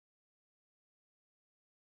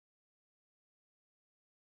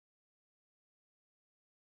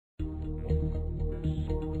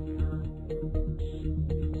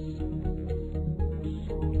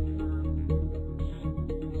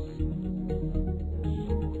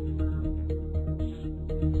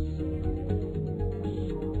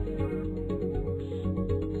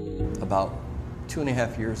about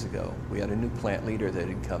 2.5 years ago, we had a new plant leader that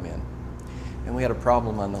had come in, and we had a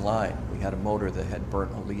problem on the line. We had a motor that had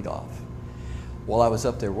burnt a lead off. While I was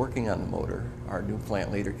up there working on the motor, our new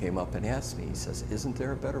plant leader came up and asked me, he says, "Isn't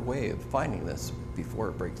there a better way of finding this before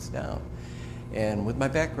it breaks down?" And with my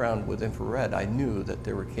background with infrared, I knew that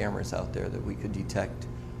there were cameras out there that we could detect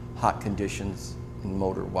hot conditions in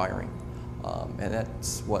motor wiring. And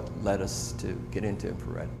that's what led us to get into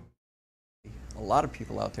infrared. A lot of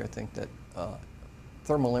people out there think that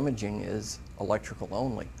thermal imaging is electrical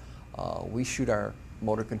only. We shoot our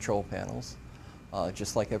motor control panels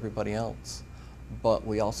just like everybody else, but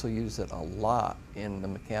we also use it a lot in the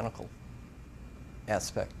mechanical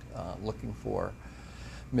aspect, looking for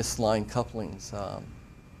misaligned couplings,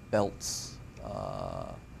 belts,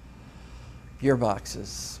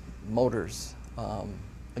 gearboxes, motors.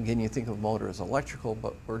 Again, you think of motor as electrical,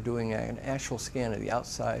 but we're doing an actual scan of the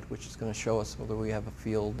outside, which is going to show us whether we have a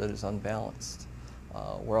field that is unbalanced.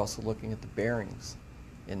 We're also looking at the bearings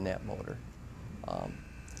in that motor.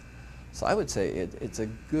 So I would say it's a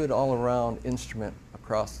good all-around instrument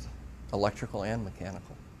across electrical and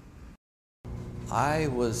mechanical. I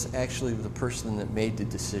was actually the person that made the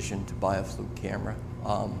decision to buy a Fluke camera.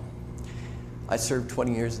 I served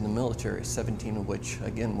 20 years in the military, 17 of which,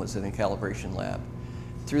 again, was in a calibration lab.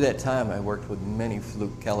 Through that time, I worked with many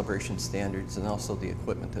Fluke calibration standards and also the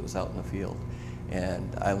equipment that was out in the field.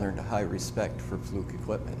 And I learned a high respect for Fluke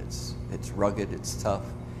equipment. It's rugged, it's tough,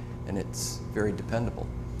 and it's very dependable.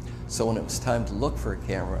 So when it was time to look for a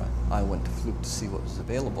camera, I went to Fluke to see what was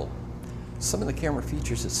available. Some of the camera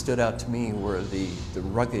features that stood out to me were the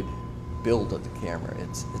rugged build of the camera.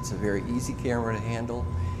 It's a very easy camera to handle.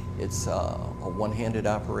 It's a one-handed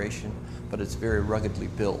operation, but it's very ruggedly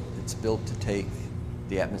built. It's built to take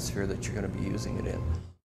the atmosphere that you're going to be using it in.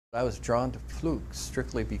 I was drawn to Fluke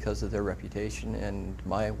strictly because of their reputation and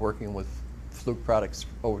my working with Fluke products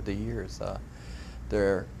over the years.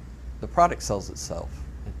 The product sells itself.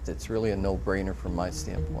 It's really a no-brainer from my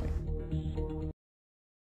standpoint.